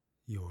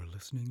You're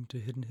listening to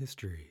Hidden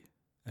History,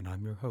 and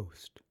I'm your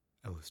host,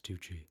 Ellis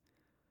Tucci.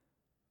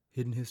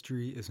 Hidden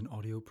History is an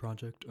audio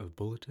project of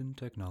Bulletin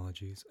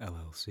Technologies,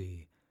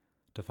 LLC.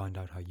 To find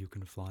out how you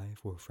can fly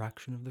for a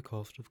fraction of the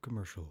cost of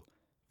commercial,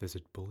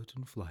 visit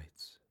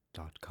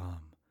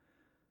bulletinflights.com.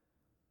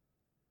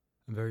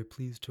 I'm very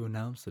pleased to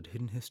announce that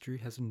Hidden History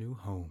has a new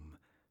home.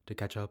 To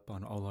catch up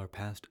on all our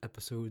past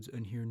episodes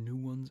and hear new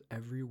ones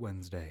every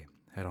Wednesday,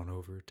 head on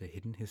over to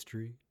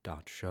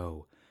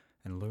hiddenhistory.show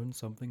and learn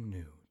something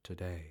new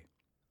today.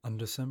 On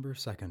December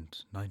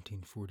 2nd,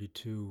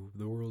 1942,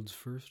 the world's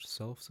first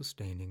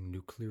self-sustaining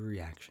nuclear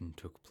reaction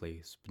took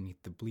place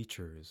beneath the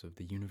bleachers of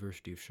the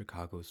University of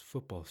Chicago's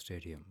football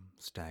stadium,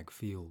 Stagg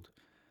Field.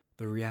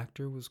 The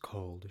reactor was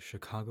called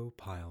Chicago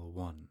Pile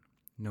 1,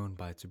 known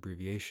by its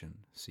abbreviation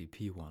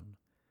CP1.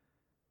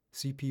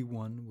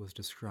 CP1 was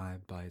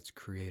described by its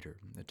creator,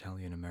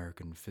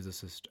 Italian-American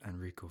physicist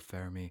Enrico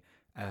Fermi,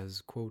 as,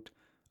 quote,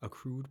 a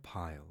crude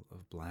pile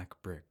of black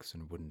bricks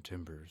and wooden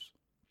timbers.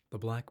 The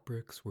black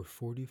bricks were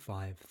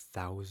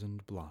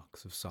 45,000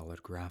 blocks of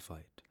solid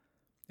graphite.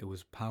 It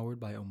was powered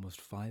by almost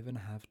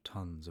 5.5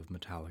 tons of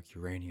metallic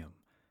uranium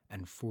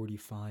and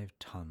 45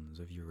 tons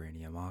of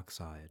uranium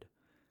oxide.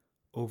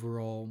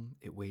 Overall,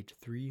 it weighed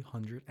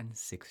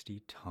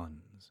 360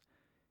 tons.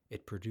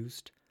 It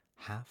produced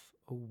half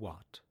a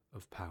watt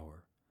of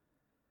power.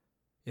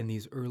 In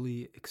these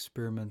early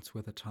experiments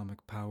with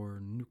atomic power,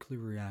 nuclear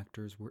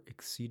reactors were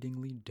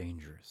exceedingly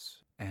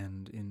dangerous,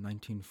 and in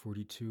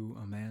 1942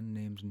 a man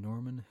named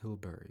Norman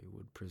Hilberry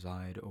would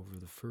preside over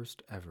the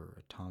first ever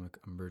atomic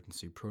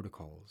emergency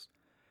protocols.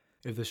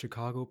 If the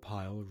Chicago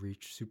pile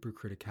reached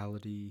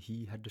supercriticality,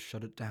 he had to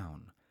shut it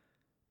down,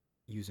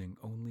 using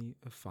only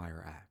a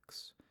fire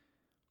axe.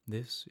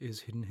 This is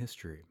Hidden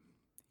History.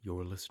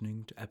 You're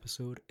listening to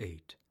Episode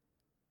 8,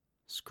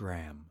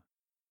 Scram.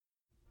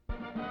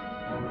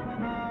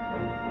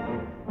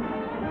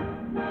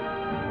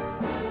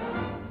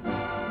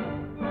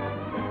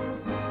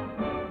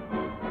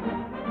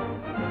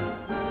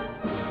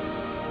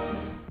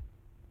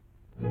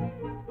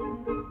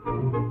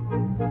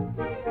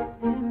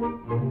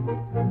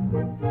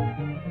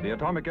 The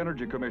Atomic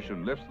Energy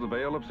Commission lifts the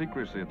veil of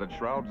secrecy that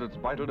shrouds its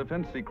vital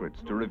defense secrets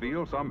to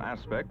reveal some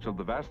aspects of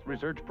the vast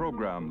research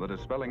program that is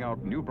spelling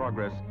out new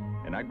progress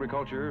in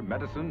agriculture,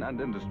 medicine,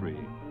 and industry.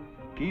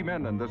 Key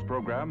men in this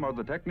program are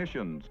the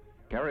technicians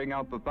carrying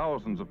out the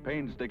thousands of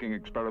painstaking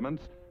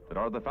experiments that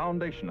are the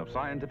foundation of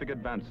scientific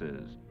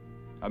advances.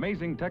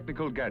 Amazing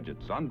technical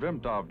gadgets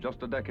undreamt of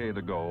just a decade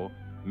ago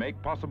make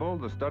possible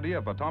the study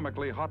of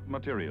atomically hot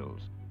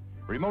materials.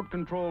 Remote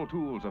control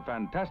tools of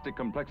fantastic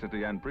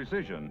complexity and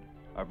precision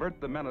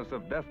avert the menace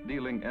of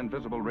death-dealing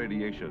invisible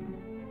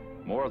radiation.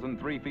 More than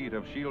 3 feet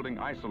of shielding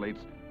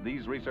isolates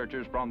these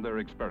researchers from their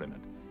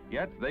experiment.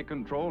 Yet they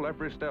control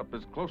every step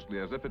as closely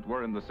as if it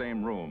were in the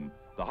same room,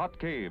 the hot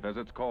cave as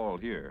it's called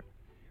here.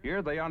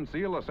 Here they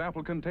unseal a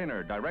sample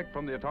container direct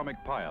from the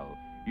atomic pile,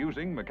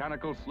 using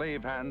mechanical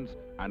slave hands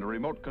and a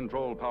remote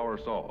control power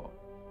saw.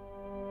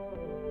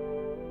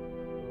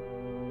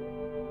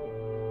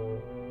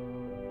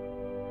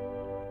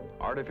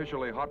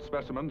 Artificially hot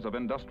specimens of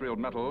industrial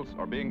metals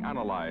are being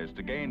analyzed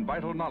to gain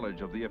vital knowledge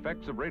of the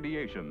effects of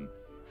radiation,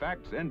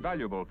 facts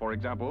invaluable, for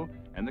example,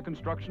 in the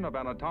construction of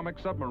an atomic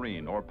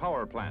submarine or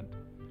power plant.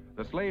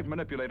 The slave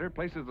manipulator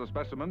places the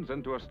specimens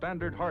into a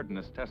standard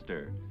hardness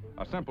tester,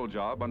 a simple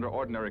job under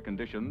ordinary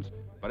conditions,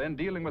 but in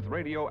dealing with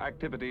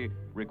radioactivity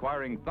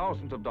requiring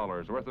thousands of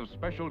dollars worth of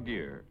special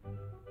gear.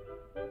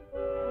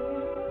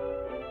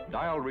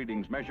 Dial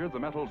readings measure the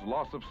metal's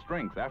loss of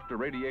strength after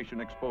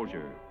radiation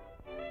exposure.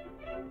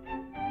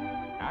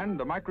 And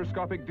a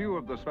microscopic view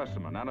of the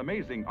specimen, an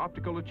amazing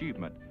optical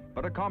achievement,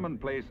 but a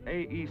commonplace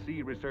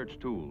AEC research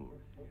tool.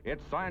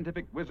 Its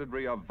scientific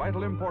wizardry of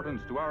vital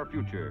importance to our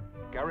future,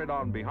 carried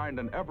on behind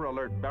an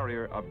ever-alert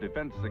barrier of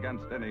defense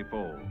against any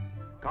foe,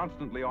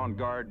 constantly on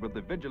guard with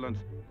the vigilance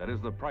that is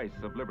the price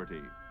of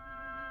liberty.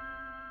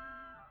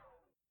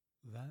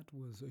 That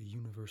was a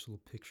Universal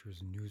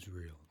Pictures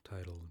newsreel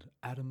titled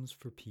Atoms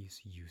for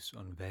Peace Use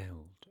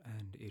Unveiled,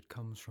 and it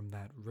comes from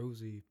that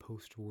rosy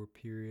post-war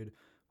period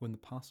when the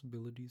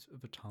possibilities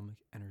of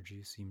atomic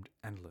energy seemed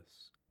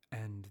endless,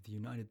 and the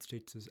United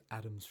States'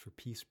 Atoms for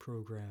Peace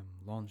program,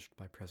 launched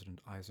by President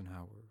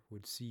Eisenhower,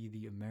 would see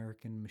the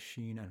American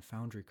Machine and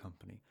Foundry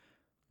Company,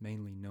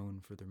 mainly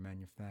known for their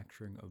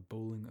manufacturing of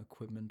bowling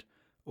equipment,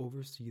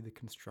 oversee the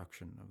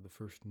construction of the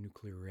first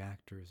nuclear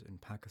reactors in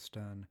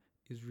Pakistan,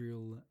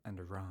 Israel, and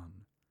Iran.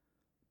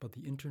 But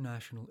the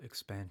international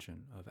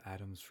expansion of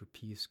Atoms for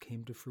Peace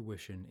came to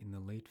fruition in the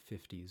late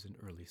 50s and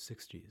early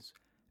 60s,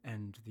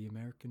 and the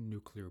American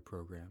nuclear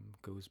program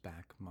goes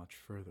back much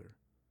further.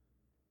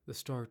 The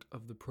start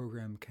of the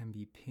program can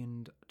be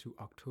pinned to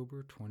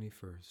October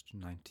 21st,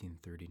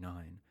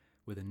 1939,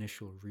 with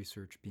initial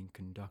research being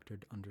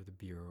conducted under the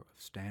Bureau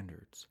of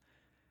Standards.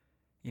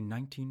 In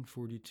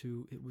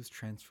 1942, it was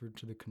transferred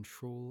to the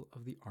control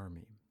of the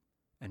Army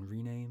and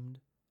renamed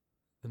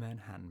the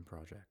Manhattan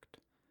Project.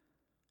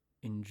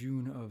 In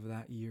June of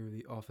that year,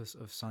 the Office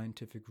of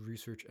Scientific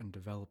Research and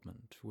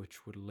Development,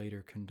 which would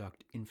later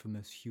conduct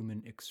infamous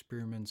human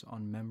experiments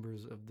on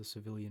members of the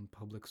civilian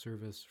public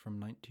service from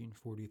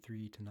 1943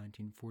 to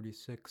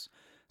 1946,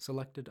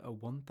 selected a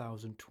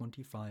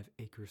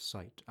 1,025-acre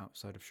site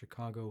outside of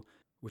Chicago,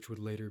 which would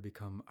later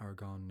become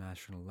Argonne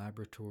National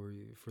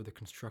Laboratory, for the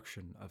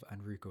construction of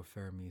Enrico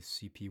Fermi's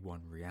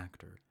CP-1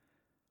 reactor.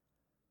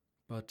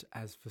 But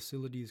as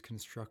facilities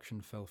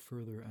construction fell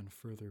further and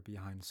further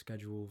behind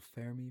schedule,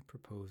 Fermi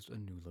proposed a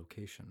new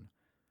location,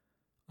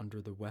 under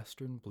the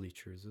western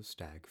bleachers of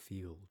Stagg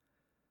Field.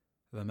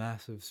 The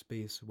massive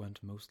space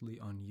went mostly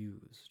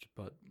unused,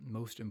 but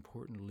most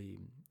importantly,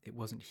 it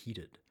wasn't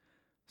heated,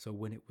 so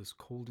when it was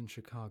cold in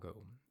Chicago,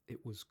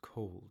 it was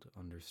cold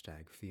under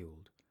Stagg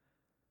Field.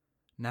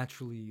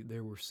 Naturally,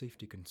 there were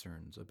safety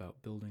concerns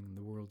about building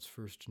the world's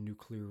first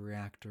nuclear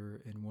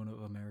reactor in one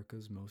of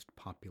America's most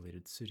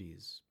populated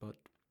cities, but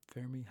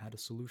Fermi had a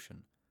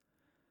solution.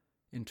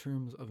 In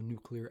terms of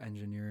nuclear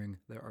engineering,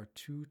 there are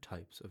two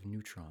types of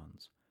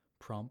neutrons,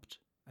 prompt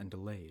and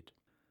delayed.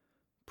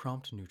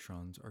 Prompt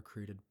neutrons are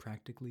created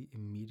practically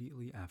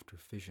immediately after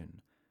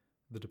fission.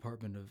 The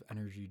Department of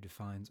Energy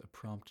defines a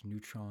prompt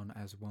neutron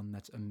as one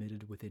that's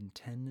emitted within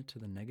 10 to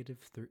the negative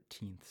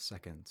 13th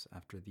seconds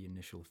after the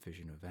initial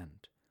fission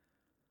event.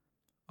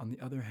 On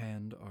the other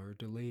hand are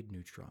delayed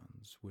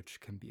neutrons, which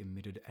can be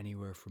emitted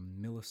anywhere from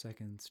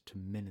milliseconds to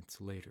minutes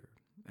later,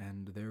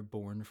 and they're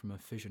born from a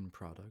fission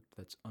product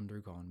that's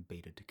undergone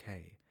beta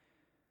decay.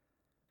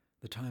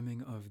 The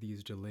timing of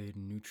these delayed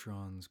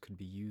neutrons could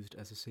be used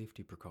as a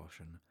safety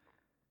precaution.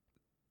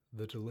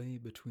 The delay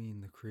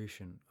between the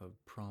creation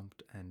of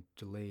prompt and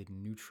delayed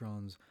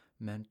neutrons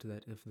meant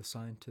that if the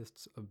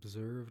scientists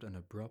observed an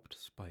abrupt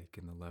spike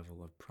in the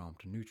level of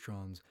prompt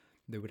neutrons,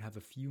 they would have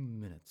a few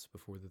minutes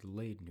before the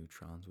delayed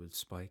neutrons would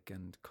spike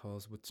and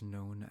cause what's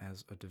known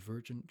as a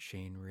divergent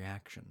chain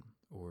reaction,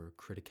 or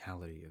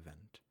criticality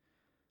event.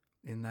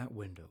 In that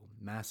window,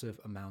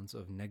 massive amounts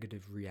of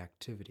negative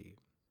reactivity,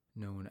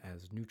 known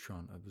as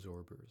neutron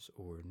absorbers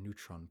or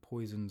neutron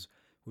poisons,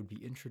 would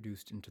be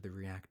introduced into the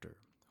reactor,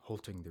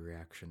 halting the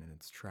reaction in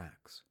its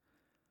tracks.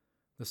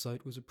 The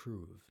site was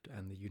approved,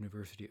 and the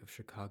University of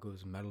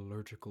Chicago's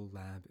metallurgical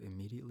lab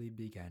immediately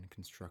began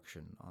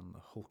construction on the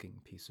hulking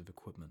piece of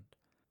equipment.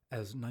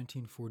 As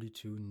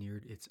 1942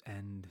 neared its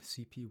end,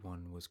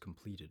 CP-1 was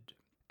completed,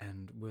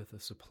 and with a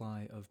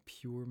supply of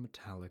pure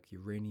metallic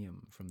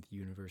uranium from the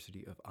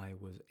University of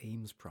Iowa's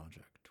Ames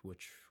project,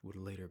 which would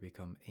later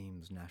become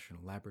Ames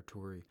National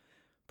Laboratory,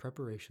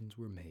 preparations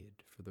were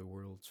made for the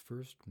world's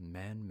first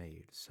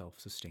man-made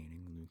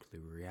self-sustaining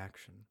nuclear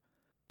reaction.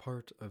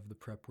 Part of the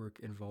prep work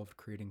involved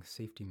creating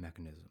safety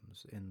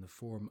mechanisms in the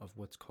form of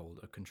what's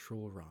called a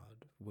control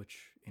rod,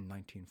 which in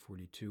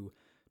 1942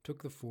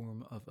 took the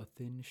form of a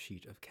thin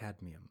sheet of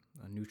cadmium,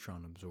 a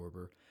neutron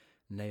absorber,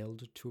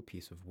 nailed to a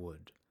piece of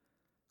wood.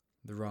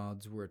 The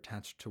rods were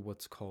attached to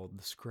what's called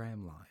the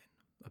scram line,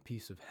 a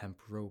piece of hemp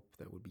rope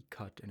that would be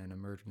cut in an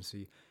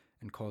emergency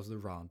and cause the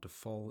rod to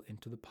fall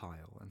into the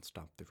pile and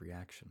stop the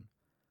reaction.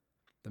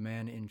 The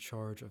man in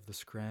charge of the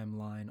scram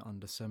line on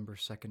December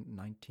 2,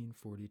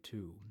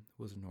 1942,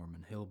 was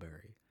Norman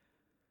Hilberry.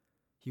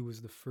 He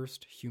was the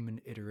first human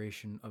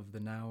iteration of the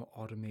now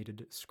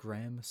automated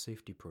SCRAM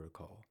safety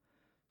protocol.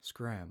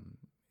 SCRAM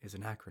is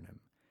an acronym.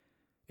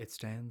 It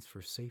stands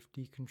for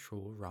Safety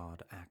Control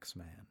Rod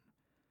Axeman.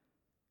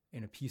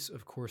 In a piece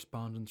of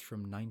correspondence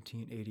from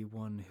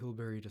 1981,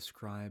 Hilberry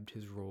described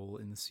his role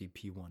in the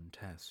CP-1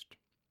 test.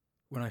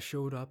 When I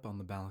showed up on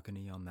the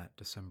balcony on that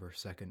December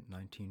 2,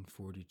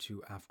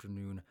 1942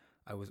 afternoon,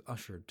 I was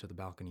ushered to the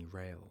balcony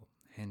rail,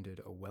 handed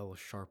a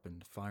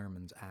well-sharpened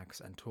fireman's axe,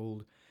 and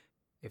told,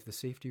 if the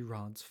safety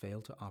rods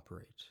fail to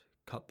operate,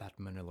 cut that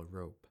manila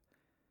rope.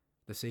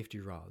 The safety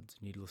rods,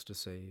 needless to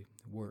say,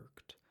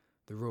 worked.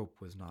 The rope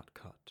was not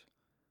cut.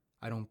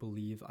 I don't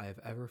believe I have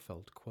ever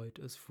felt quite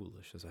as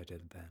foolish as I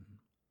did then.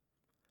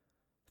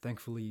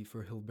 Thankfully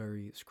for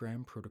Hilberry,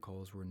 SCRAM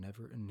protocols were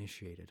never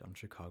initiated on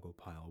Chicago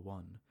Pile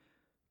 1,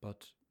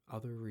 but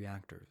other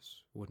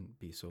reactors wouldn't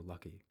be so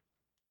lucky.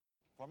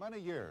 For many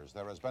years,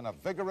 there has been a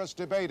vigorous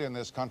debate in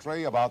this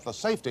country about the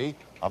safety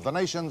of the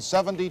nation's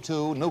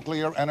 72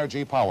 nuclear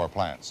energy power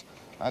plants.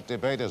 That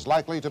debate is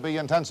likely to be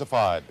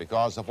intensified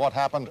because of what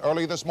happened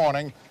early this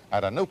morning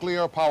at a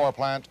nuclear power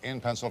plant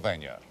in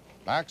Pennsylvania.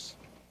 Max?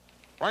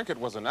 Frank, it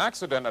was an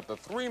accident at the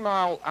 3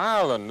 Mile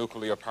Island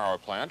nuclear power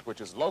plant,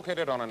 which is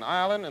located on an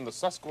island in the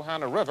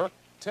Susquehanna River,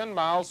 10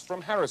 miles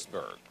from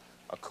Harrisburg.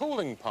 A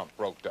cooling pump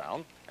broke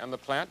down, and the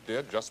plant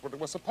did just what it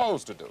was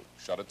supposed to do,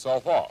 shut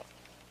itself off.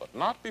 But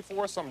not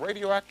before some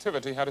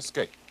radioactivity had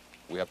escaped.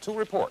 We have two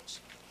reports.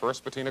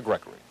 First, Bettina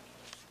Gregory.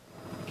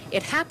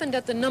 It happened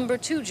at the number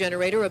 2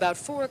 generator about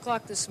 4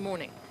 o'clock this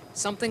morning.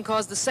 Something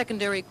caused the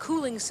secondary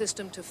cooling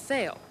system to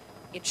fail.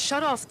 It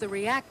shut off the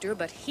reactor,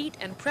 but heat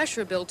and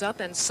pressure built up,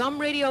 and some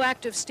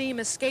radioactive steam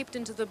escaped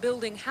into the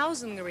building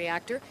housing the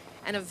reactor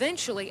and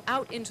eventually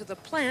out into the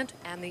plant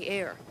and the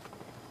air.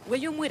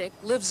 William Wittick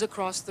lives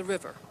across the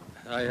river.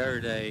 I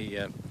heard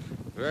a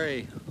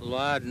very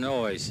loud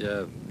noise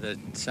that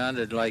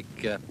sounded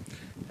like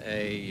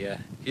a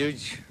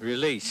huge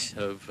release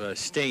of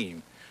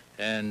steam.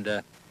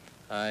 And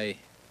I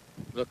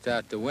looked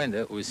out the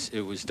window.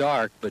 It was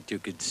dark, but you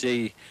could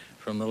see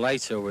from the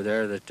lights over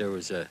there that there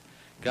was a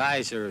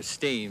geyser of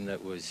steam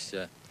that was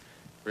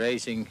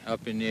raising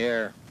up in the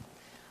air.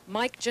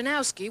 Mike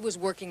Janowski was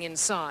working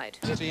inside.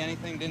 Didn't see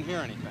anything, didn't hear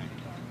anything.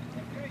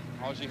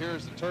 All you hear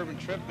is the turbine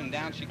trip, and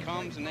down she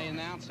comes, and they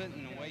announce it,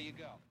 and away you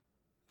go.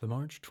 The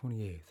March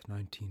 28,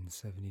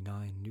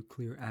 1979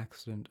 nuclear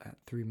accident at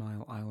 3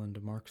 Mile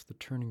Island marks the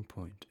turning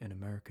point in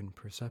American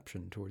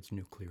perception towards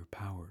nuclear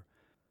power.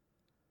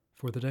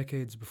 For the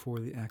decades before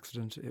the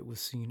accident, it was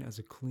seen as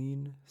a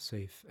clean,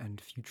 safe,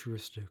 and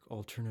futuristic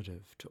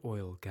alternative to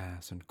oil,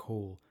 gas, and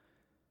coal.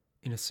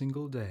 In a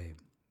single day,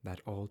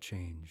 that all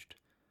changed.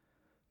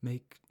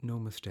 Make no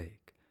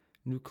mistake,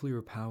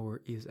 nuclear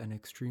power is an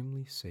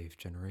extremely safe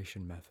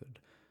generation method,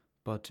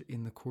 but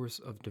in the course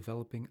of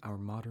developing our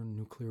modern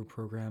nuclear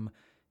program,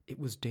 it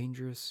was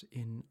dangerous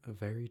in a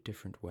very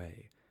different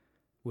way,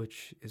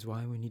 which is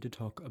why we need to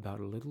talk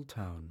about a little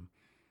town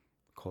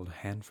called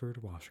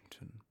Hanford,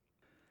 Washington.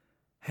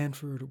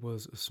 Hanford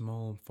was a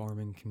small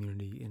farming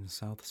community in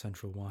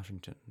south-central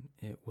Washington.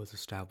 It was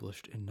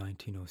established in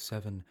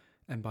 1907,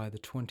 and by the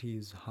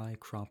 20s, high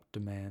crop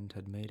demand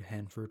had made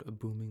Hanford a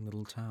booming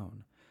little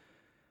town.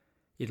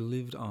 It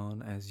lived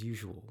on as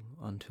usual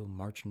until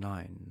March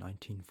 9,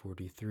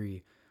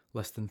 1943,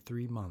 less than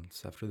 3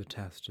 months after the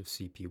test of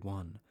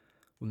CP-1,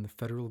 when the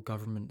federal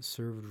government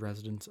served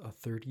residents a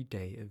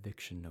 30-day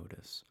eviction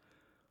notice.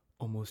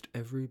 Almost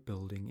every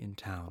building in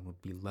town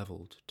would be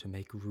leveled to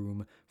make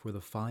room for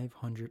the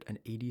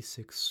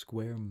 586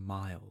 square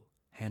mile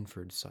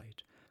Hanford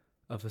site,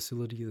 a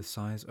facility the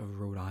size of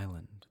Rhode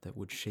Island that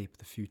would shape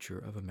the future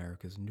of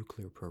America's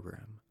nuclear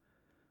program.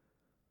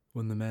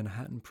 When the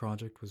Manhattan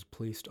Project was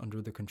placed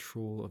under the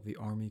control of the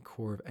Army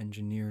Corps of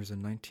Engineers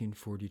in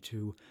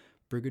 1942,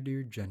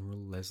 Brigadier General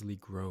Leslie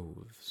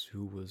Groves,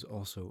 who was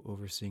also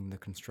overseeing the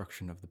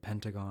construction of the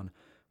Pentagon,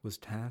 was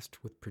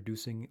tasked with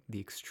producing the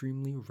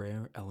extremely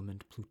rare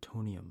element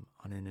plutonium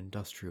on an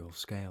industrial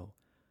scale.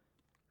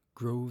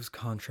 Groves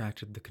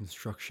contracted the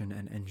construction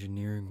and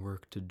engineering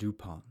work to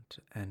DuPont,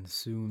 and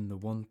soon the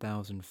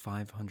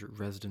 1,500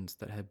 residents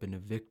that had been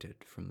evicted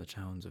from the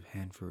towns of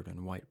Hanford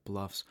and White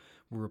Bluffs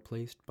were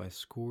replaced by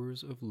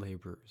scores of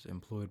laborers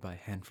employed by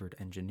Hanford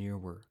Engineer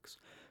Works,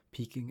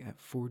 peaking at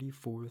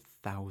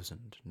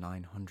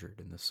 44,900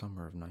 in the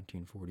summer of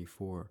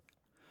 1944.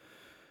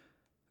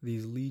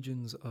 These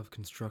legions of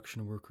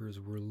construction workers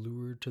were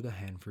lured to the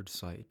Hanford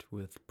site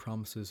with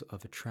promises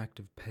of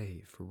attractive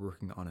pay for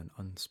working on an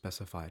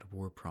unspecified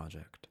war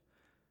project.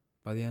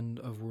 By the end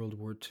of World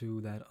War II,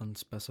 that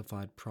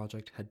unspecified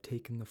project had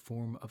taken the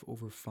form of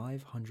over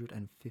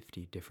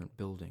 550 different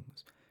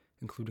buildings,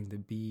 including the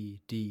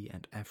B, D,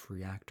 and F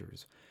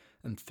reactors,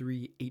 and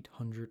 3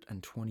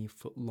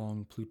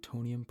 820-foot-long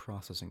plutonium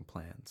processing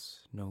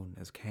plants, known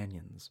as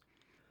canyons.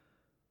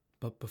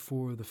 But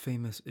before the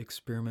famous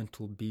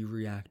experimental B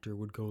reactor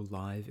would go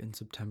live in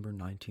September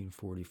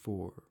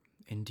 1944,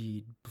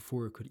 indeed,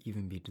 before it could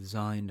even be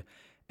designed,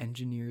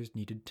 engineers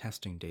needed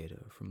testing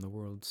data from the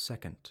world's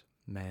second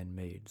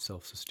man-made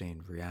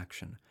self-sustained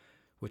reaction,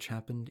 which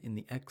happened in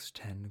the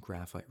X-10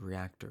 graphite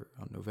reactor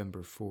on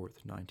November 4,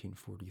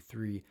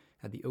 1943,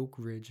 at the Oak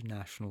Ridge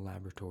National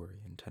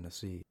Laboratory in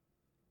Tennessee.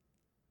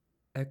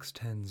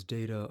 X-10's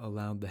data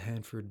allowed the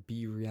Hanford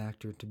B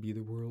reactor to be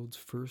the world's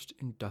first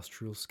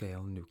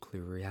industrial-scale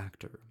nuclear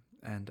reactor,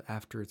 and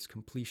after its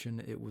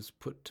completion it was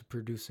put to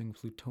producing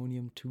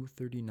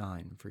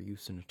plutonium-239 for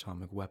use in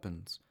atomic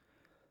weapons.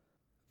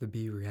 The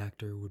B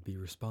reactor would be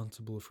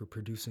responsible for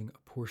producing a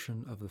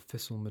portion of the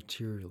fissile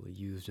material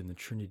used in the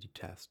Trinity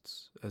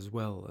tests, as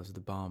well as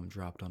the bomb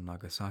dropped on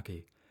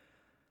Nagasaki.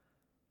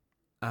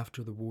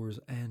 After the war's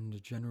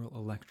end, General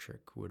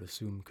Electric would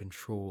assume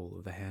control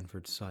of the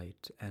Hanford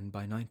site, and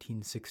by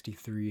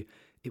 1963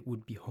 it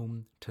would be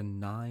home to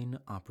 9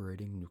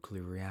 operating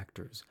nuclear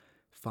reactors,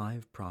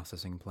 5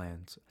 processing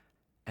plants,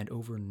 and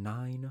over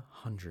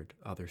 900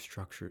 other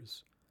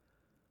structures.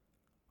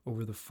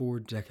 Over the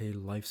 4-decade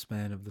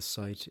lifespan of the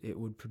site, it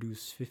would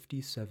produce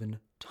 57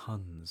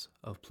 tons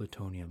of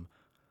plutonium,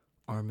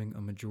 arming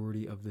a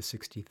majority of the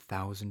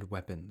 60,000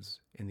 weapons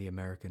in the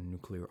American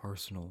nuclear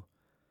arsenal.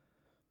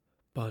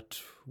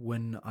 But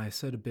when I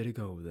said a bit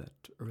ago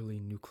that early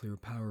nuclear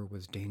power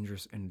was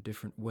dangerous in a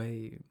different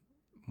way,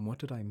 what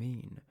did I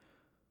mean?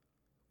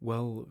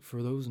 Well,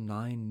 for those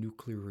 9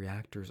 nuclear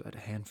reactors at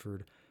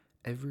Hanford,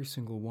 every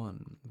single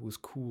one was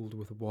cooled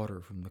with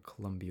water from the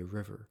Columbia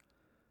River.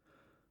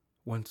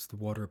 Once the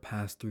water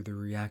passed through the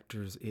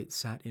reactors, it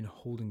sat in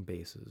holding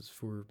bases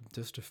for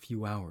just a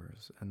few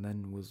hours and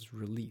then was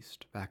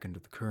released back into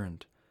the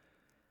current.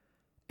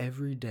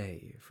 Every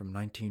day from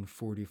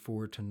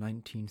 1944 to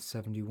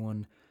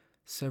 1971,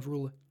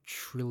 several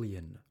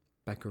trillion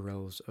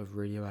becquerels of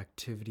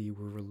radioactivity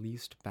were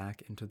released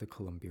back into the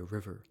Columbia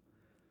River.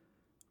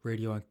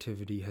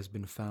 Radioactivity has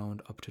been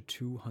found up to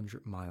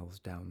 200 miles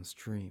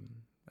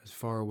downstream, as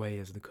far away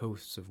as the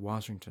coasts of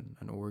Washington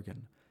and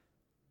Oregon.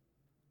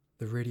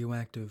 The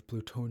radioactive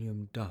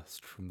plutonium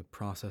dust from the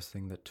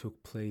processing that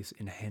took place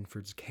in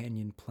Hanford's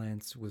Canyon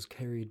plants was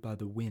carried by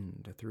the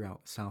wind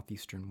throughout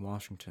southeastern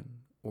Washington,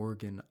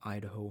 Oregon,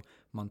 Idaho,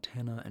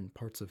 Montana, and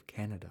parts of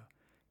Canada,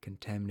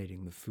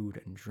 contaminating the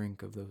food and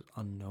drink of those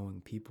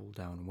unknowing people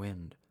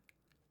downwind.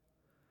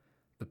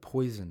 The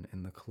poison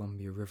in the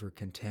Columbia River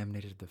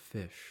contaminated the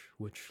fish,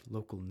 which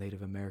local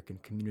Native American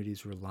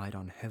communities relied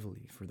on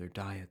heavily for their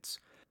diets.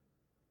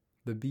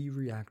 The B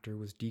reactor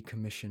was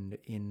decommissioned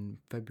in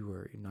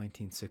February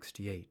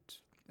 1968,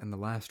 and the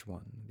last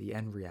one, the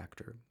N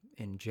reactor,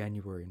 in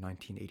January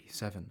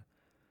 1987.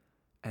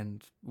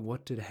 And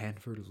what did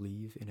Hanford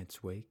leave in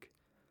its wake?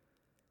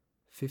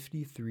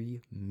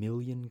 53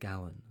 million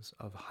gallons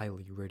of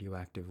highly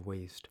radioactive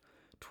waste,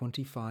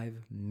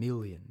 25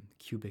 million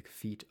cubic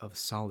feet of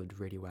solid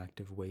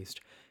radioactive waste,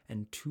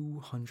 and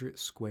 200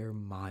 square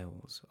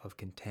miles of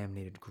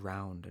contaminated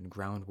ground and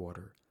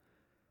groundwater.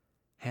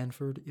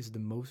 Hanford is the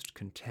most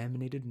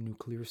contaminated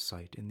nuclear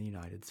site in the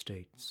United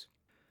States.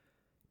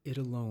 It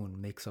alone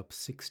makes up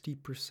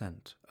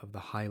 60% of the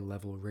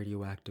high-level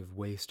radioactive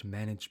waste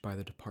managed by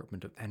the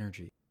Department of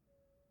Energy.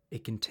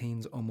 It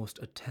contains almost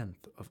a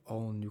tenth of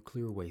all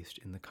nuclear waste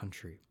in the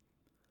country.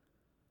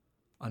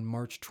 On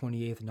March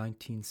 28,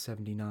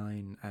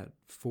 1979, at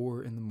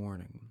 4 in the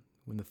morning,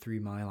 when the 3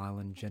 Mile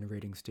Island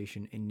Generating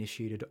Station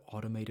initiated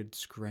automated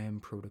scram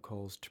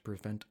protocols to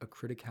prevent a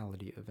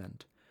criticality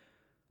event,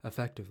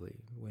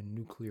 effectively, when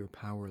nuclear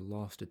power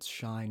lost its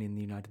shine in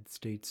the United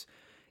States,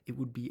 it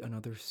would be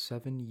another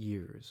 7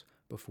 years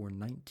before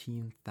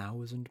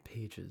 19,000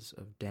 pages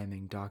of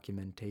damning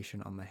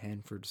documentation on the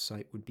Hanford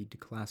site would be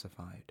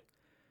declassified.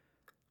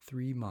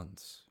 3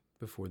 months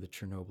before the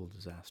Chernobyl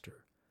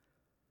disaster.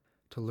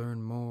 To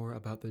learn more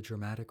about the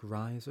dramatic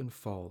rise and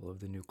fall of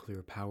the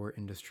nuclear power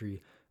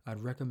industry,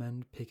 I'd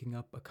recommend picking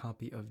up a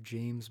copy of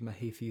James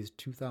Mahaffey's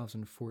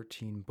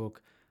 2014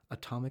 book,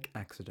 Atomic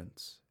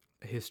Accidents: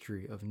 A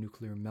History of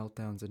Nuclear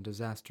Meltdowns and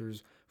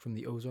Disasters from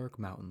the Ozark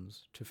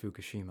Mountains to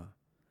Fukushima.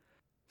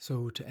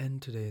 So to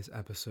end today's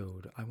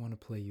episode, I want to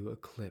play you a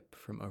clip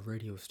from a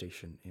radio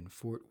station in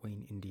Fort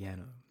Wayne,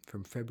 Indiana,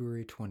 from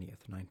February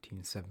 20th,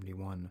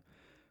 1971,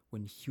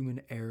 when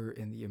human error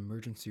in the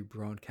emergency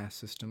broadcast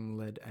system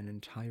led an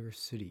entire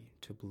city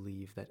to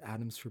believe that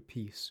atoms for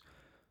peace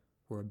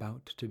were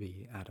about to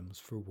be atoms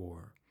for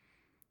war.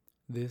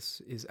 This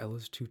is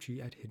Ellis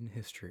Tucci at Hidden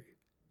History,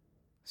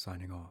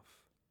 signing off.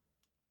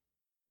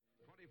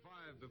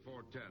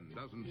 Before 10,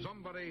 doesn't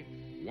somebody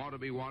want to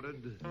be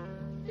wanted?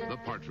 The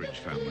Partridge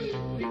Family.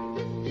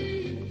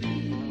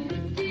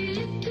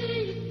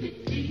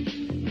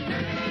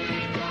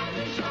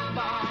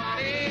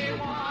 Somebody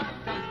want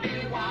to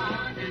be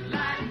wanted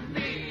like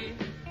me.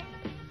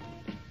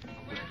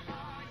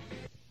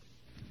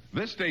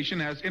 This station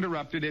has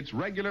interrupted its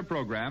regular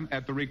program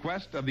at the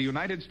request of the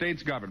United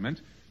States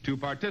government to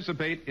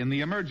participate in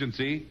the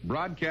emergency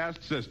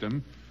broadcast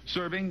system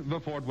serving the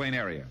Fort Wayne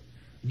area.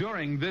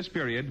 During this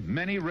period,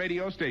 many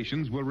radio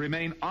stations will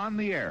remain on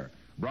the air,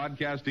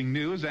 broadcasting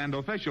news and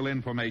official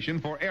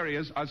information for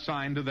areas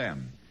assigned to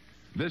them.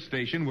 This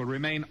station will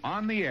remain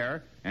on the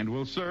air and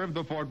will serve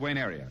the Fort Wayne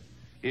area.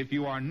 If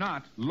you are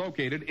not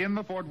located in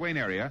the Fort Wayne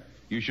area,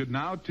 you should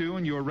now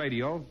tune your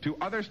radio to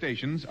other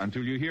stations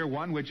until you hear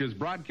one which is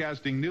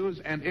broadcasting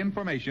news and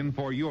information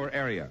for your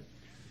area.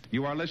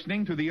 You are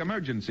listening to the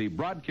emergency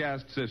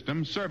broadcast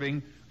system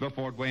serving the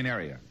Fort Wayne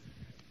area.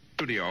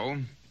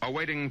 Studio,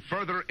 awaiting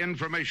further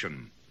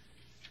information.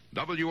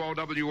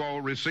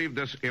 WOWO received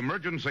this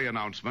emergency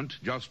announcement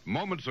just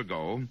moments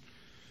ago.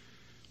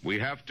 We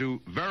have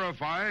to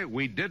verify.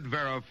 We did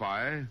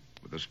verify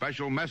with a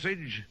special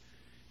message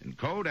in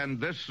code, and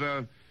this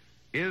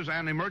is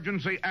an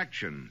emergency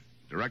action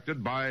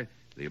directed by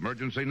the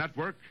Emergency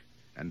Network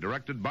and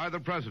directed by the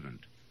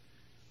President.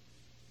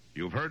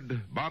 You've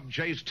heard Bob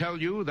Chase tell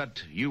you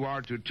that you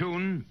are to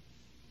tune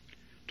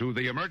to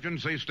the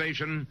emergency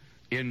station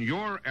in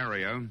your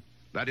area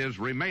that is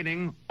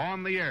remaining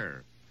on the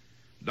air.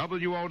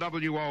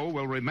 WOWO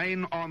will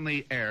remain on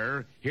the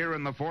air here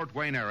in the Fort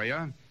Wayne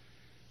area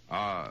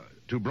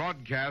to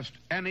broadcast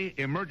any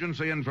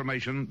emergency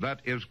information that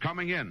is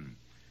coming in.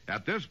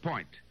 At this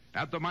point,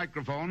 at the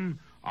microphone,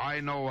 I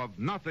know of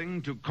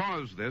nothing to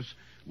cause this.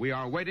 We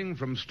are waiting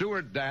from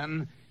Stuart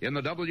Dan in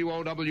the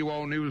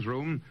WOWO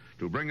newsroom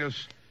to bring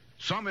us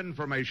some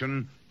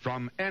information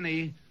from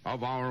any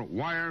of our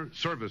wire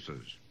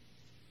services.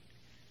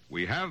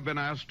 We have been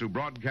asked to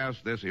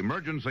broadcast this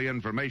emergency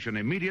information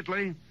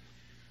immediately.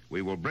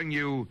 We will bring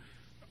you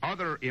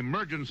other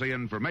emergency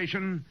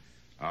information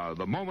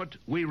the moment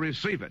we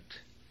receive it.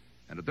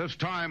 And at this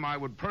time, I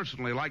would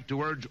personally like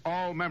to urge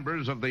all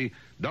members of the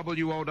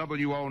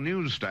WOWO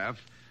news staff,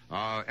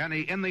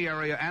 any in the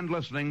area and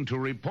listening, to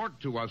report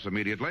to us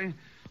immediately.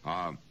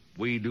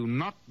 We do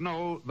not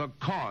know the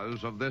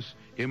cause of this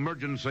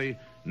emergency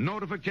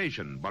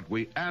notification, but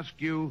we ask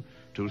you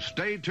to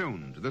stay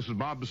tuned. This is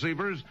Bob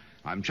Sievers.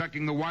 I'm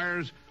checking the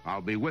wires.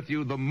 I'll be with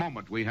you the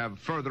moment we have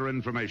further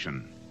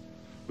information.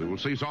 We will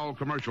cease all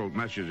commercial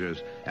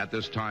messages at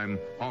this time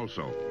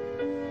also.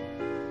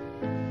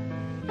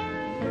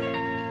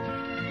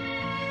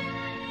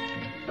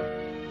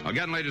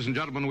 Again, ladies and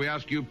gentlemen, we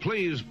ask you,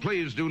 please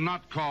do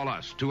not call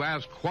us to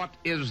ask what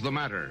is the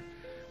matter.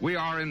 We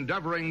are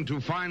endeavoring to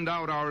find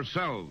out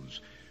ourselves.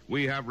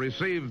 We have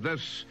received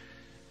this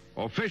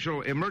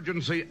official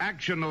emergency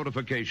action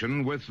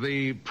notification with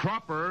the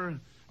proper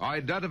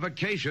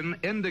identification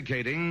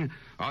indicating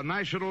a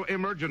national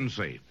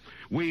emergency.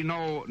 We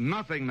know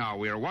nothing now.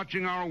 We are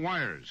watching our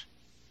wires.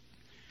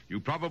 You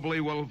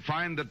probably will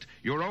find that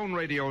your own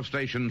radio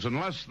stations,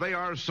 unless they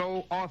are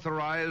so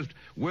authorized,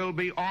 will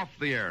be off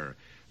the air.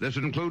 This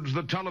includes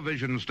the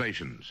television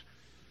stations.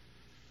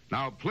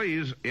 Now,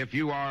 please, if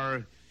you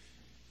are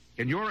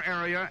in your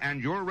area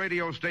and your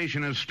radio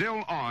station is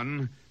still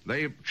on,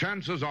 the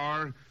chances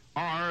are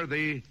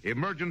the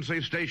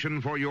emergency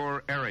station for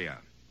your area.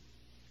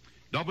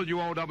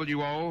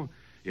 WOWO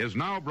is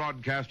now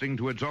broadcasting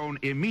to its own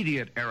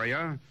immediate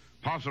area,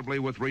 possibly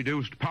with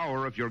reduced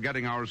power if you're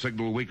getting our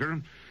signal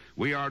weaker.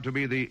 We are to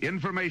be the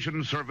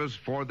information service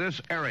for this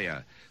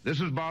area.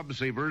 This is Bob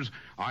Sievers.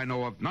 I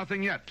know of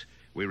nothing yet.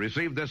 We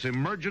received this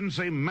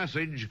emergency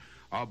message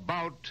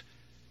about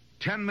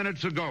 10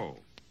 minutes ago.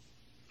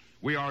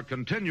 We are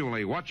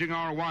continually watching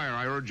our wire.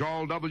 I urge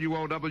all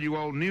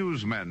WOWO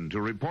newsmen to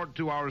report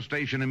to our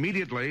station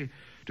immediately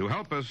to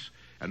help us,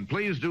 and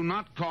please do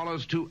not call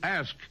us to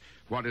ask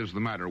what is the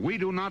matter. We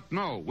do not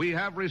know. We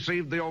have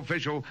received the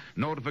official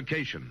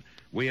notification.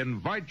 We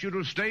invite you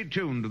to stay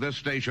tuned to this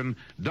station,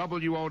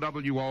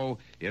 WOWO,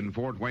 in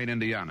Fort Wayne,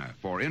 Indiana,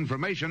 for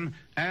information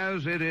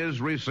as it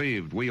is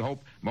received, we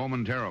hope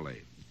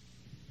momentarily.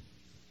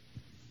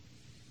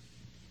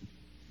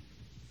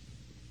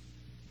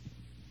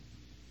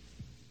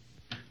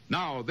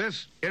 Now,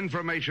 this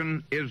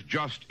information is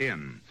just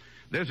in.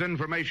 This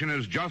information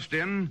is just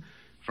in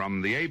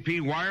from the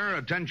AP wire,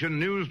 attention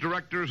news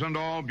directors and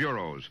all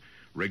bureaus,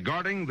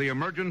 regarding the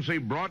emergency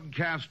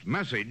broadcast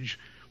message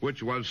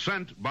which was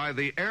sent by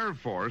the Air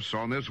Force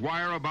on this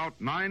wire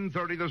about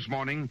 9:30 this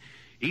morning,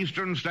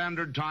 Eastern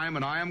Standard Time,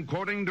 and I am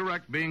quoting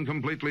direct, being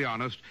completely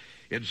honest.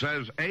 It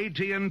says,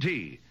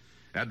 AT&T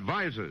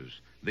advises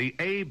the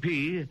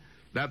AP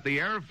that the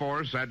Air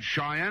Force at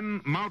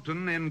Cheyenne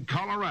Mountain in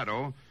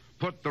Colorado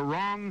put the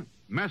wrong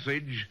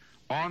message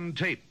on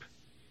tape.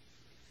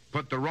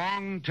 Put the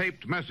wrong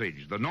taped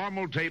message. The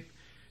normal tape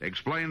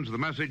explains the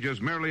message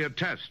is merely a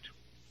test.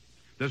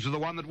 This is the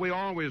one that we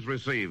always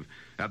receive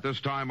at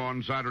this time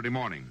on Saturday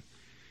morning.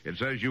 It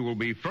says you will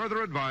be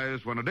further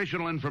advised when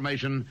additional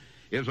information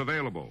is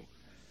available.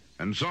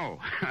 And so,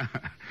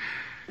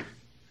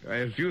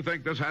 if you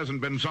think this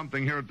hasn't been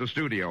something here at the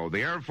studio,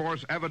 the Air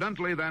Force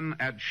evidently then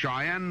at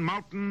Cheyenne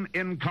Mountain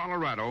in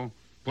Colorado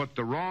put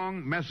the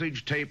wrong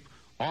message tape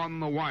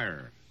on the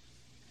wire.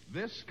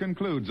 This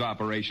concludes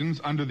operations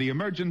under the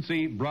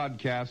emergency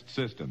broadcast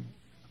system.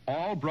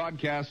 All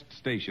broadcast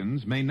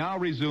stations may now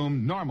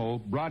resume normal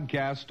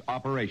broadcast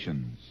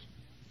operations.